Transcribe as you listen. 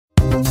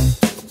Hi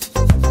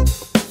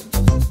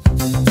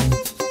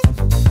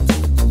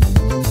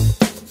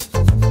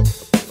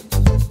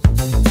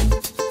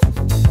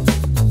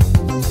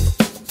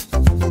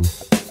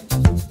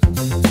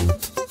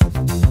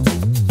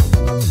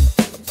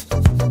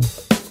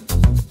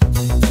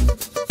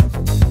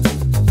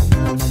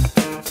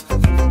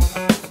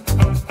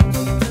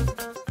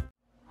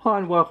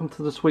and welcome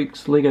to this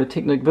week's Lego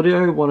Technic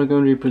video. What I'm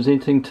going to be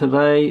presenting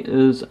today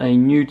is a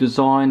new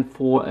design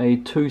for a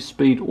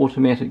 2-speed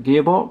automatic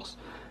gearbox.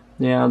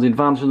 Now the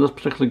advantage of this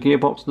particular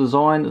gearbox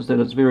design is that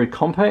it's very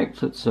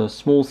compact, it's a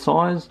small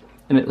size,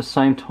 and at the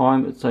same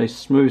time it's a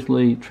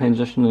smoothly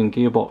transitioning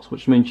gearbox,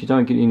 which means you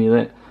don't get any of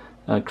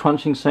that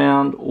crunching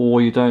sound,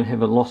 or you don't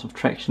have a loss of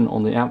traction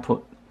on the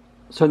output.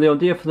 So the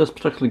idea for this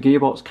particular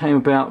gearbox came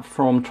about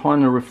from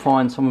trying to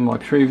refine some of my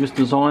previous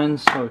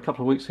designs. So a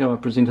couple of weeks ago I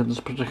presented this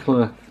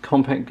particular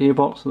compact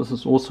gearbox. This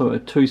is also a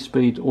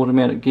 2-speed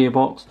automatic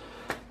gearbox,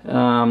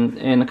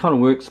 and it kind of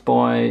works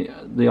by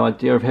the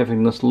idea of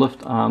having this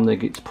lift arm that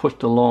gets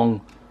pushed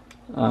along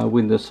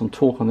when there's some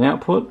torque on the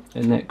output,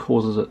 and that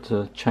causes it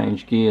to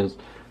change gears.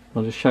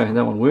 I'll just show you how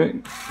that one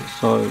works.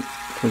 So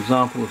for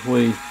example, if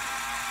we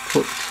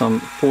put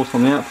some force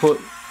on the output,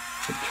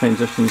 it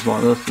transitions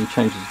like this and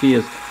changes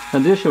gears. Now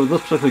the issue with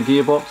this particular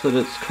gearbox is that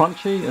it's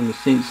crunchy in the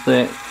sense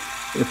that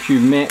if you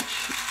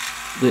match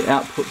the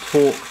output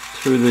torque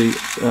to the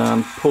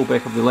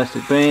pullback of the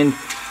elastic band,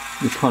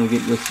 you kind of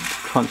get this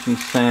crunching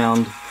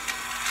sound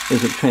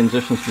as it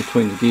transitions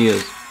between the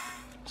gears.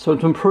 So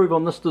to improve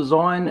on this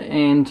design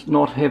and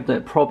not have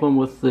that problem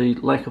with the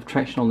lack of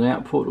traction on the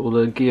output or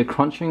the gear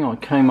crunching, I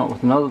came up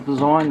with another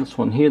design, this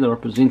one here that I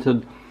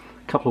presented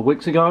a couple of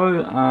weeks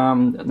ago.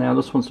 Now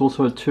this one's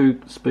also a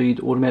 2-speed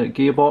automatic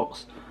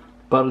gearbox,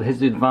 but it has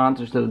the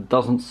advantage that it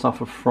doesn't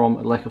suffer from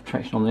a lack of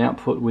traction on the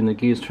output when the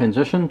gears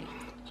transition.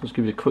 So let's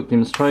give you a quick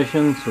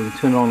demonstration. So we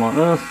turn it on like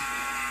this,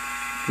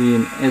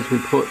 then as we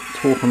put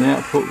torque on the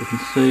output we can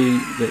see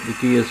that the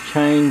gears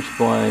change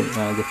by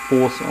the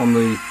force on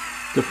the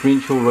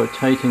differential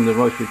rotating the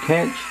rotary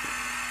catch,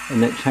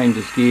 and that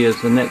changes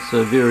gears, and that's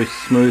a very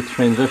smooth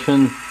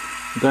transition.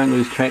 We don't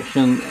lose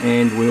traction,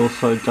 and we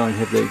also don't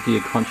have that gear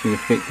crunching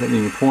effect at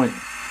any point.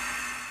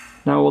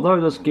 Now although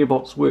this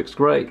gearbox works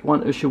great,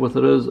 one issue with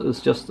it is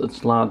just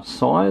its large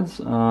size.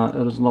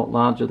 It is a lot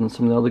larger than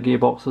some of the other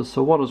gearboxes,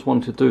 so what I was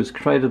wanting to do is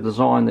create a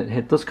design that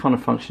had this kind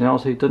of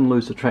functionality, didn't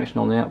lose the traction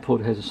on the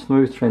output, has a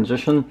smooth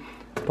transition,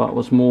 but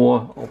was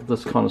more of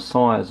this kind of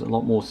size, a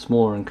lot more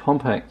smaller and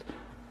compact.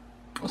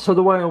 So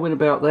the way I went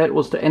about that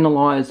was to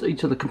analyse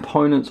each of the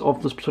components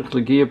of this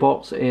particular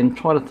gearbox and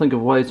try to think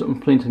of ways of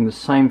implementing the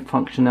same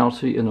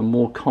functionality in a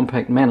more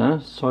compact manner.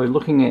 So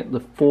looking at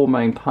the 4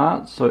 main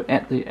parts, so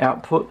at the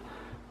output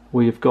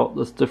we've got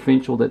this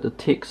differential that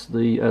detects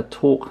the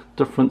torque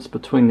difference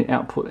between the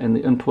output and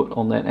the input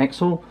on that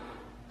axle.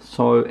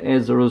 So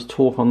as there is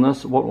torque on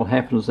this, what will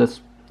happen is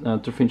this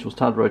differential will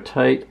start to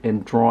rotate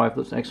and drive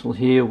this axle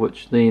here,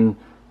 which then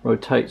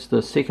rotates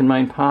the second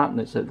main part, and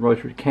that's that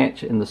rotary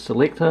catch and the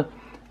selector.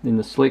 Then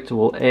the selector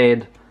will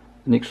add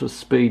an extra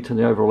speed to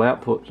the overall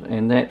output,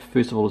 and that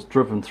first of all is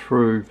driven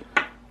through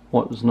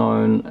what is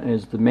known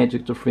as the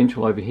Magic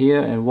Differential over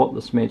here. And what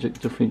this Magic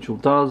Differential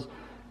does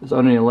is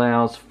only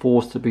allows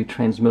force to be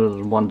transmitted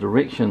in one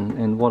direction.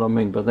 And what I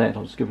mean by that,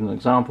 I'll just give you an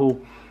example.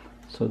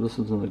 So this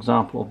is an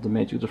example of the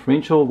Magic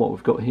Differential. What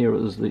we've got here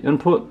is the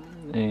input,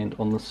 and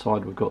on this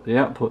side we've got the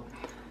output.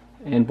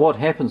 And what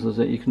happens is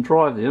that you can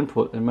drive the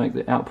input and make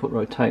the output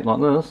rotate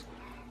like this,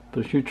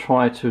 but if you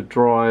try to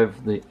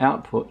drive the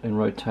output and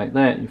rotate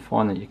that, you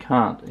find that you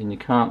can't, and you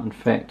can't in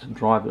fact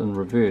drive it in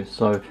reverse.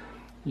 So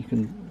you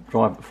can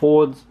drive it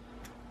forwards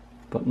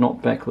but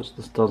not backwards.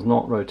 This does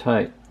not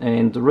rotate,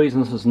 and the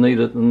reason this is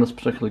needed in this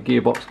particular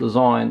gearbox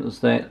design is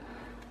that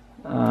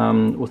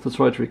with this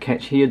rotary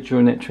catch here,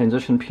 during that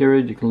transition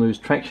period you can lose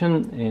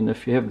traction, and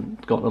if you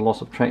haven't got a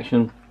loss of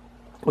traction,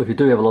 or if you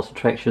do have a loss of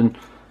traction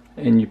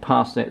and you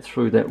pass that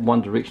through that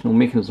one directional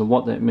mechanism,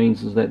 what that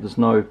means is that there's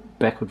no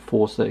backward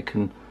force that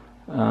can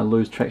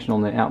lose traction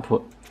on the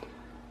output.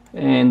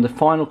 And the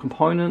final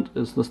component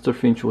is this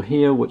differential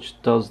here, which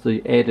does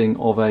the adding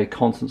of a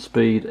constant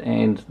speed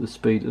and the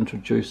speed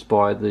introduced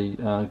by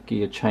the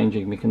gear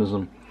changing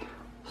mechanism.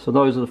 So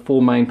those are the 4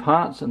 main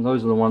parts, and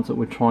those are the ones that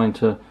we're trying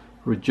to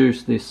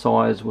reduce their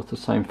size with the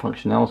same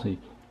functionality.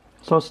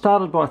 So I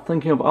started by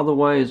thinking of other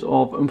ways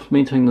of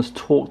implementing this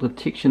torque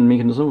detection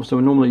mechanism. So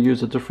we normally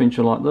use a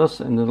differential like this,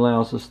 and it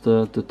allows us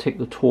to detect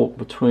the torque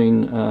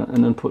between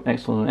an input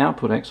axle and an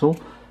output axle.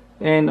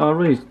 And I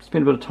really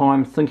spent a bit of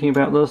time thinking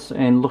about this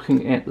and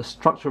looking at the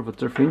structure of a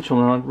differential,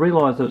 and I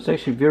realised that it's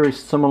actually very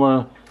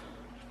similar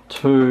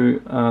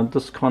to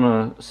this kind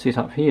of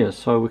setup here.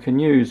 So we can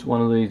use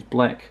one of these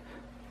black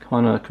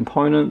kind of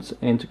components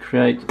and to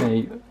create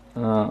a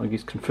I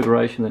guess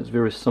configuration that's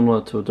very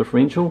similar to a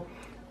differential.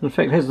 In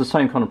fact, it has the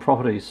same kind of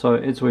properties. So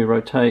as we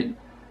rotate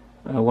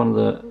one of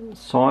the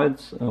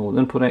sides or the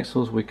input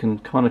axles, we can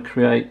kind of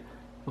create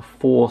a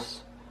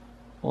force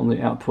on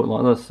the output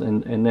like this,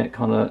 and that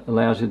kind of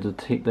allows you to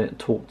detect that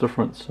torque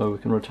difference. So we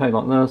can rotate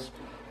like this,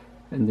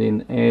 and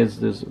then as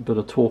there's a bit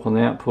of torque on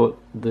the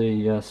output,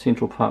 the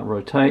central part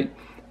rotate.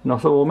 And I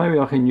thought, well, maybe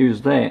I can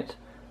use that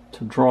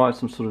to drive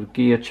some sort of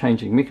gear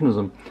changing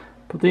mechanism.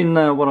 But then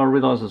what I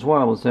realised as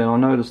well is that I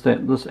noticed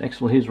that this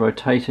axle here is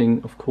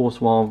rotating, of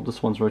course, while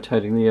this one's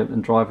rotating there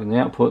and driving the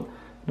output.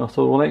 And I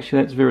thought, well,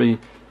 actually that's very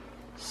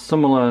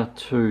similar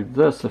to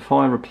this. If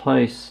I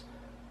replace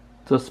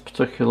this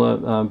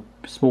particular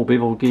small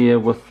bevel gear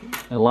with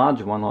a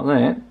larger one like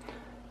that,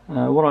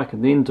 what I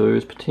can then do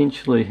is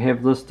potentially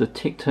have this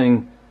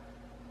detecting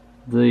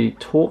the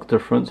torque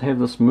difference, have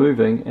this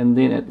moving, and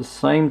then at the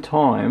same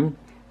time,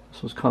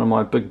 this was kind of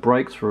my big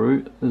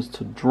breakthrough, is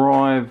to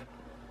drive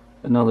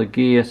another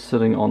gear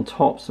sitting on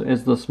top. So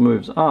as this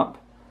moves up,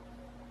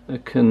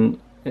 it can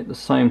at the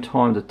same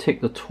time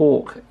detect the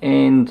torque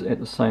and at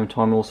the same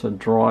time also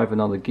drive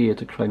another gear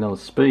to create another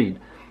speed.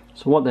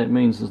 So what that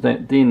means is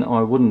that then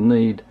I wouldn't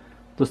need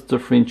this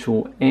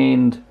differential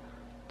and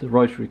the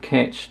rotary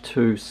catch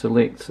to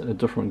select a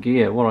different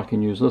gear. What I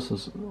can use this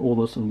is all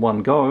this in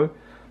one go,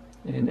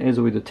 and as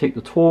we detect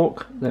the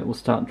torque, that will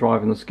start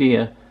driving this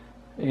gear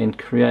and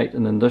create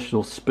an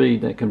additional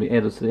speed that can be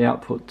added to the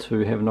output to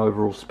have an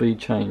overall speed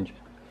change.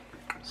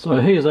 So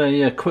here's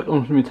a quick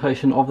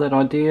implementation of that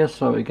idea.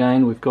 So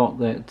again, we've got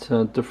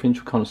that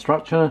differential kind of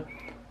structure,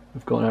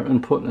 we've got our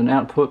input and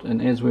output,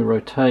 and as we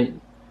rotate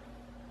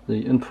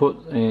the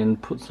input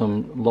and put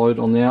some load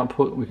on the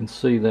output, we can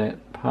see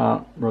that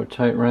part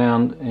rotate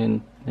around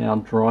and now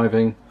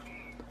driving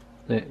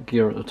that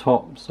gear at the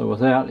top. So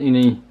without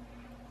any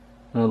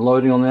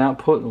loading on the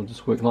output, it'll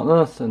just work like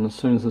this, and as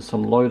soon as there's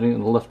some loading,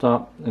 it'll lift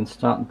up and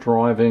start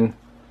driving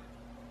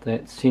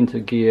that center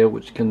gear,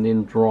 which can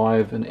then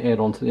drive and add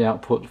onto the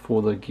output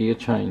for the gear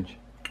change.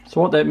 So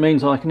what that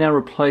means, I can now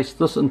replace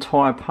this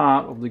entire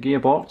part of the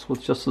gearbox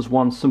with just this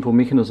one simple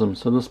mechanism.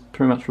 So this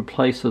pretty much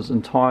replaces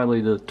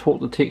entirely the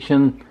torque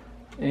detection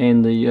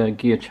and the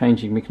gear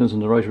changing mechanism,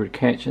 the rotary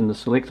catch and the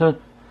selector.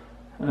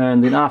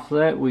 And then after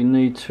that, we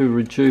need to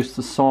reduce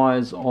the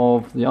size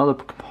of the other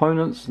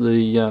components,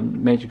 the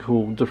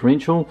magical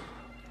differential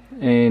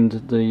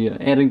and the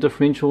adding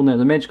differential. Now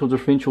the magical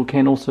differential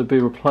can also be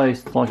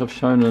replaced, like I've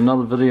shown in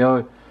another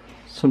video,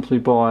 simply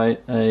by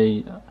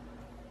a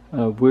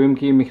worm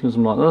gear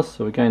mechanism like this.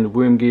 So again, the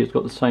worm gear has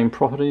got the same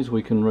properties.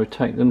 We can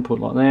rotate the input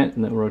like that,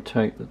 and that will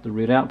rotate the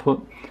red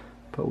output,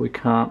 but we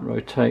can't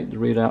rotate the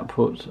red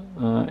output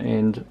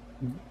and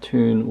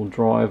turn or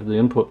drive the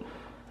input.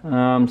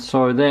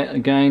 So that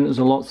again is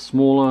a lot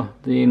smaller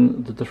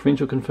than the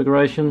differential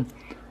configuration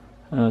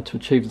to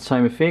achieve the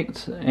same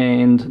effect.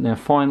 And now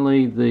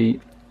finally, the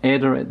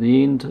adder at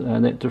the end,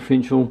 that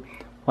differential,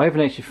 I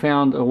haven't actually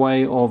found a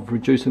way of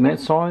reducing that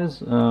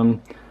size.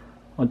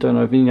 I don't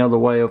know of any other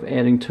way of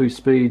adding two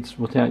speeds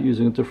without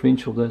using a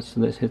differential. That's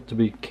had to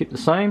be kept the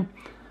same.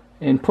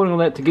 And putting all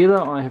that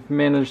together, I have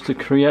managed to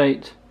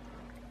create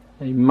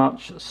a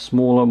much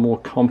smaller, more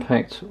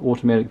compact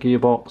automatic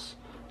gearbox,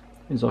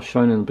 as I've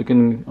shown in the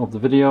beginning of the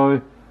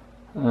video.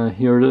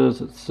 Here it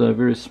is. It's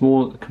very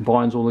small. It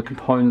combines all the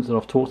components that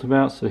I've talked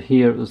about. So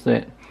here is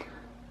that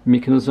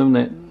mechanism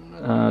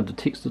that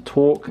detects the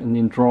torque and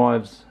then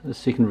drives a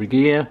secondary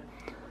gear.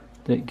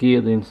 That gear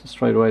then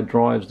straight away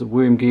drives the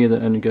worm gear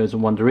that only goes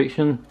in one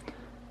direction.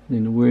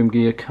 Then the worm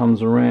gear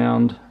comes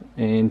around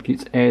and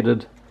gets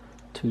added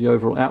to the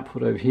overall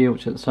output over here,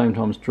 which at the same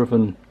time is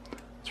driven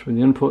through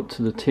the input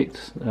to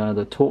detect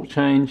the torque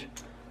change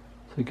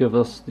to give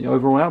us the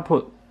overall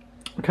output.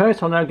 Okay,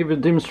 so I'll now give you a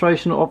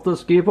demonstration of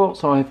this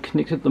gearbox. I have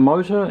connected the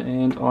motor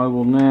and I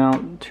will now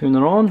turn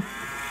it on.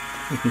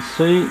 You can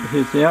see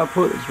here's the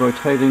output. It's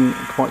rotating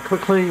quite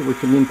quickly. We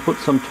can then put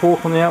some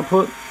torque on the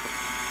output.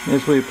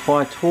 As we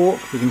apply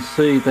torque, we can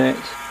see that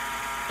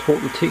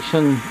torque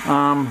detection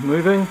arm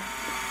moving,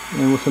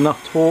 and with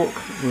enough torque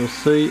we'll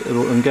see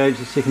it'll engage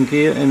the second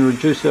gear and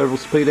reduce the overall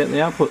speed at the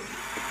output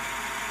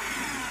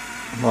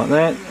like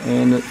that.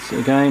 And it's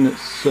again,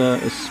 it's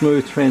a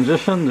smooth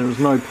transition. There is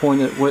no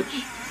point at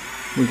which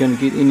we're going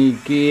to get any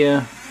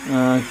gear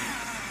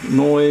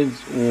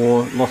noise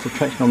or loss of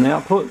traction on the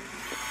output.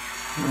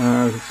 You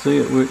can see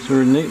it works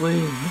very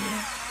neatly,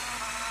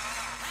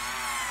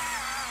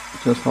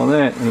 just like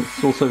that. And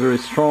it's also very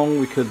strong.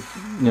 We could,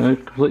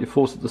 completely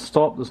force it to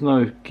stop. There's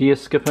no gear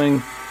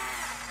skipping.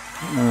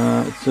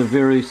 It's a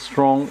very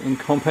strong and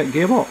compact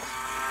gearbox.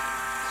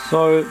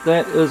 So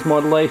that is my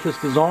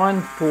latest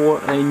design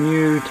for a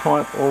new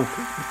type of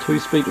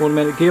 2-speed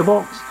automatic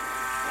gearbox.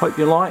 Hope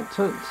you liked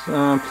it.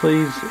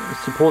 Please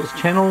support this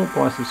channel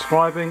by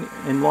subscribing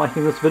and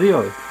liking this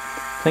video.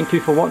 Thank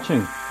you for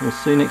watching. We'll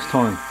see you next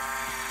time.